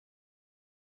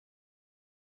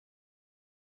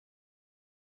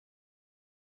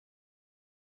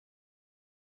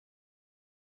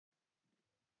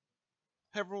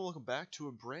Hey everyone, welcome back to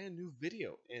a brand new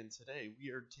video, and today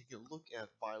we are taking a look at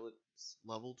Violet's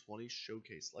level 20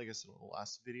 showcase. Like I said in the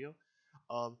last video,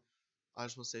 um, I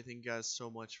just want to say thank you guys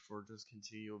so much for just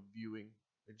continue viewing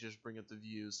and just bring up the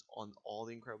views on all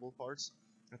the incredible parts.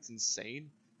 That's insane.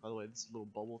 By the way, this little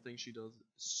bubble thing she does is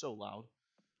so loud.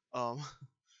 Um,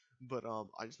 but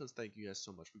I just want to thank you guys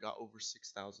so much. We got over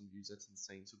 6,000 views. That's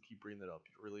insane. So keep bringing that up.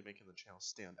 You're really making the channel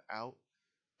stand out.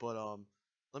 But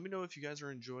let me know if you guys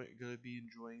are gonna be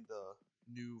enjoying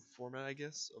the new format, I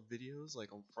guess, of videos,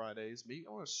 like on Fridays. Maybe I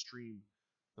want to stream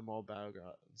the Mall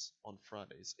Battlegrounds on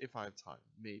Fridays if I have time,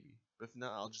 maybe. But if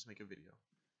not, I'll just make a video.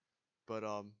 But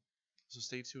so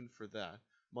stay tuned for that.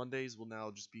 Mondays will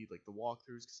now just be like the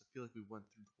walkthroughs, because I feel like we went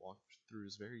through the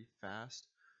walkthroughs very fast.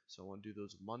 So I want to do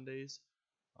those Mondays,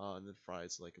 and then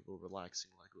Fridays like a little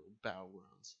relaxing, like a little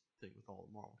Battlegrounds thing with all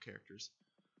the Marvel characters.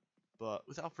 But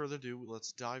without further ado,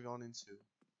 let's dive on into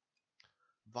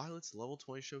Violet's level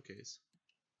 20 showcase.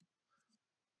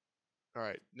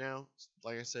 Alright, now,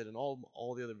 like I said in all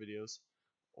the other videos,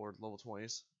 or level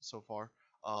 20s so far,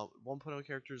 1.0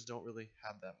 characters don't really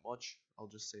have that much. I'll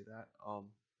just say that,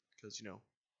 because,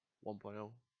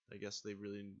 1.0, I guess they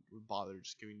really would bother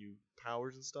just giving you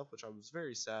powers and stuff, which I was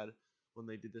very sad when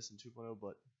they did this in 2.0,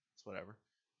 but it's whatever.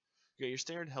 You got your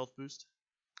standard health boost,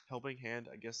 helping hand.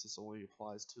 I guess this only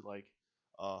applies to like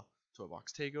Toy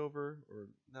Box Takeover, or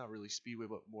not really Speedway,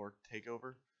 but more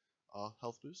Takeover.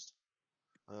 Health boost,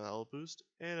 another health boost,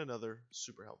 and another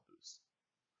super health boost.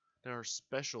 Now her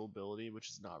special ability, which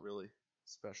is not really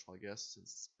special, I guess,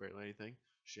 since it's barely anything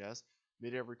she has,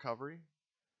 mid-air recovery,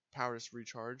 power to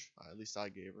recharge. At least I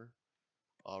gave her.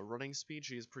 Running speed,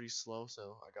 she is pretty slow,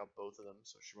 so I got both of them,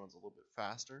 so she runs a little bit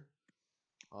faster.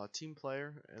 Team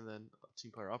player, and then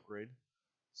team player upgrade.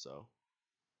 So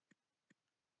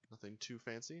nothing too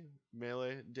fancy.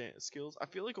 Melee skills. I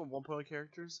feel like on 1.0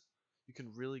 characters, you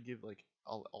can really give like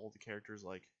all the characters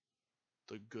like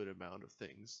the good amount of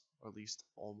things, or at least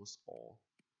almost all.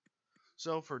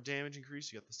 So for damage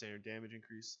increase, you got the standard damage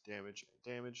increase, damage,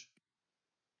 and damage.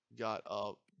 You got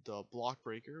the block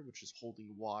breaker, which is holding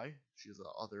Y. She has the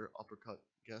other uppercut,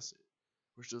 guess,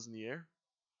 which does in the air.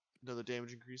 Another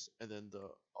damage increase, and then the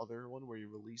other one where you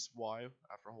release Y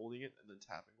after holding it and then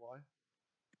tapping Y.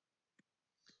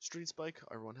 Street Spike,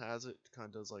 everyone has it. Kind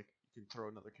of does like you can throw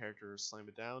another character or slam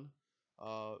it down.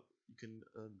 You can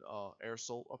Air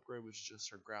Assault upgrade, which is just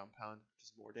her ground pound, which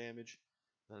is more damage,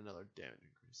 then another damage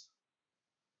increase.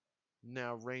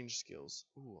 Now range skills.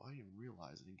 Ooh, I didn't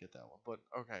realize I didn't get that one, but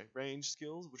okay, range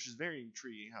skills, which is very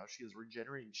intriguing. How she has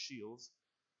regenerating shields.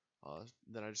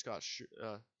 Then I just got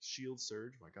shield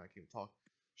surge. My God, I can't even talk.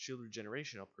 Shield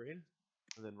regeneration upgrade.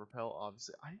 And then repel,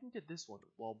 obviously. I didn't get this one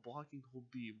while blocking hold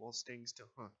B while staying still.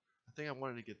 Huh. I think I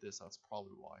wanted to get this. That's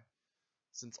probably why.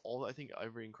 Since I think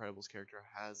every Incredibles character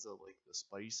has like the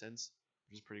Spidey sense,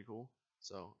 which is pretty cool.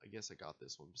 So I guess I got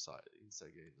this one instead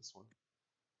of getting this one.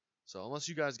 So unless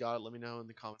you guys got it, let me know in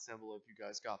the comments down below if you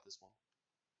guys got this one.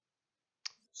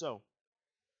 So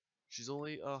she's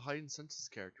only a heightened senses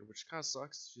character, which kind of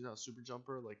sucks. She's not a super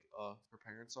jumper like her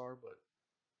parents are, but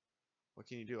what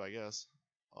can you do, I guess.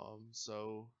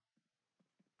 So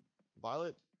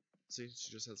Violet, see,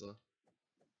 she just has a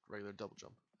regular double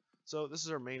jump. So this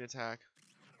is her main attack.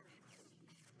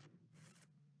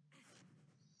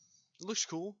 It looks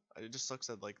cool. It just sucks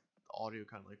that like the audio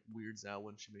kind of like weirds out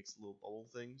when she makes little bubble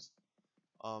things.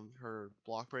 Her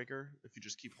block breaker, if you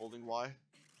just keep holding Y,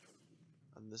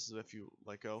 and this is if you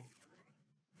let go.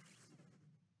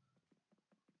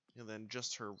 And then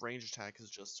just her range attack is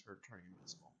just her turning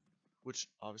invisible, which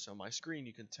obviously on my screen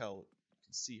you can tell, you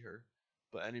can see her,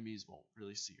 but enemies won't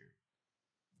really see her.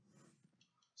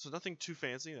 So nothing too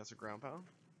fancy. That's a ground pound.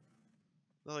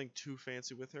 Nothing too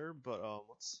fancy with her, but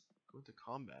let's go into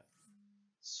combat.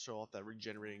 Let's show off that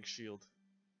regenerating shield.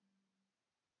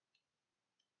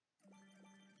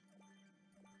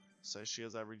 So she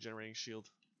has that regenerating shield.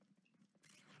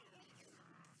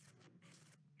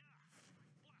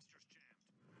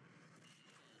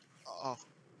 Oh,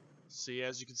 see,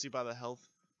 as you can see by the health,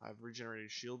 I have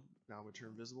regenerated shield. Now I'm gonna turn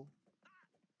invisible.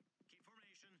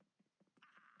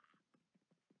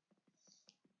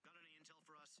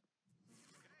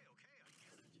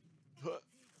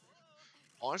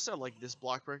 Honestly, I like this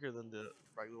block breaker than the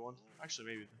regular one. Actually,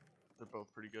 maybe they're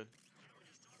both pretty good.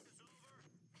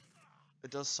 It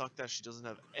does suck that she doesn't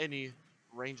have any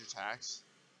range attacks.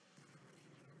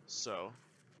 So,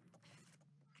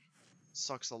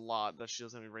 sucks a lot that she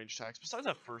doesn't have any range attacks. Besides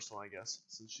that first one, I guess,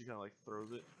 since she kind of like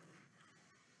throws it.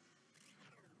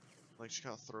 Like she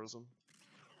kind of throws them.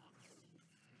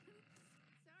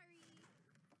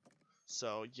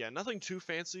 So yeah, nothing too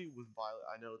fancy with Violet.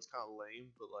 I know it's kind of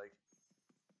lame, but like,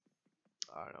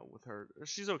 I don't know, with her,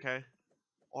 she's okay.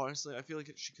 Honestly, I feel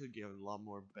like she could get a lot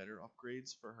more better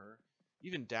upgrades for her.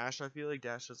 Even Dash, I feel like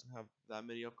Dash doesn't have that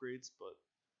many upgrades, but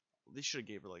they should have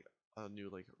gave her like a new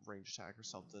like range attack or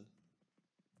something.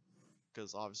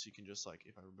 Because obviously you can just like,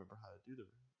 if I remember how to do the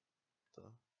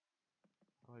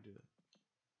how do I do that?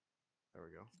 There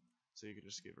we go. So you can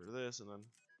just give her this and then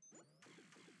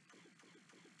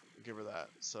give her that.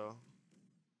 So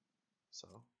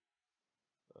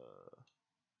uh,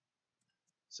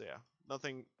 so yeah,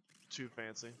 nothing too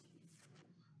fancy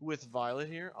with Violet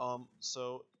here.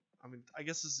 So I mean, I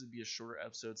guess this would be a shorter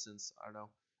episode since I don't know.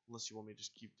 Unless you want me to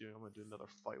just keep doing, I'm gonna do another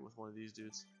fight with one of these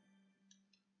dudes.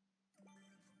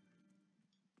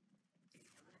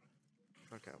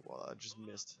 Okay, well I just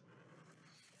missed.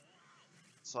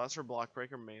 So that's her block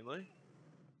breaker mainly.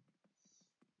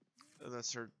 And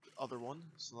that's her other one.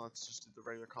 So let's just do the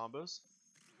regular combos.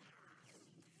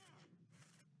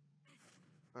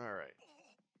 Alright.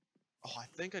 Oh, I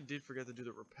think I did forget to do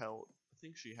the repel. I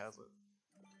think she has it.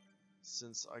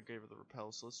 Since I gave her the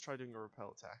repel. So let's try doing a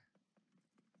repel attack.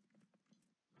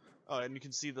 Oh, and you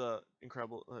can see the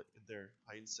incredible their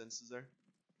heightened senses there.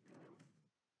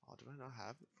 Oh, do I not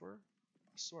have it for her?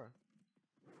 I swear.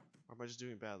 Or am I just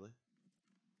doing it badly?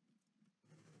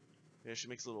 Yeah, she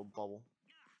makes a little bubble.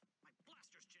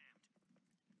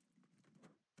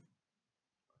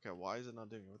 Okay, why is it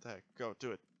not doing it? What the heck? Go,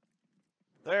 do it.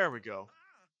 There we go.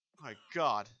 My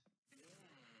god.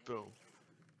 Boom.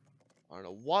 I don't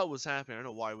know what was happening. I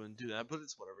don't know why I wouldn't do that, but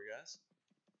it's whatever, guys.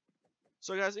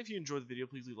 So, guys, if you enjoyed the video,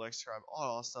 please leave a like, subscribe,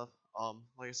 all that stuff.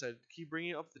 Like I said, keep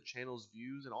bringing up the channel's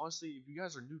views. And honestly, if you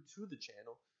guys are new to the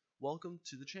channel, welcome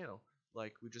to the channel.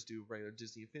 Like, we just do regular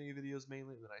Disney Infinity videos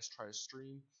mainly, and then I try to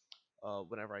stream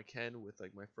whenever I can with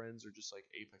like my friends or just like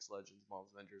Apex Legends, Marvel's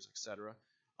Avengers, etc.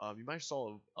 You might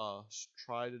saw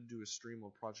try to do a stream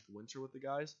on Project Winter with the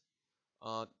guys. So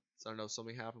I don't know,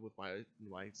 something happened with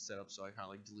my setup, so I kind of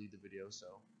like deleted the video, so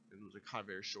it was like kind of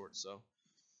very short. So,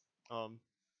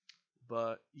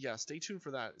 but yeah, stay tuned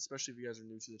for that, especially if you guys are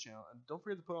new to the channel, and don't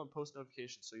forget to put on post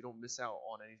notifications so you don't miss out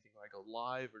on anything like a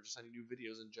live or just any new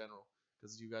videos in general,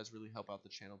 because you guys really help out the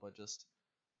channel by just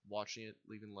watching it,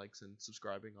 leaving likes, and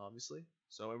subscribing, obviously.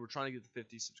 So, and we're trying to get to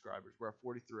 50 subscribers. We're at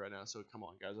 43 right now, so come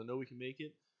on, guys. I know we can make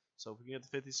it. So if we can get to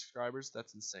 50 subscribers,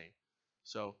 that's insane.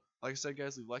 So, like I said,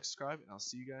 guys, leave like, subscribe, and I'll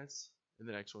see you guys in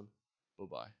the next one.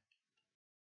 Bye-bye.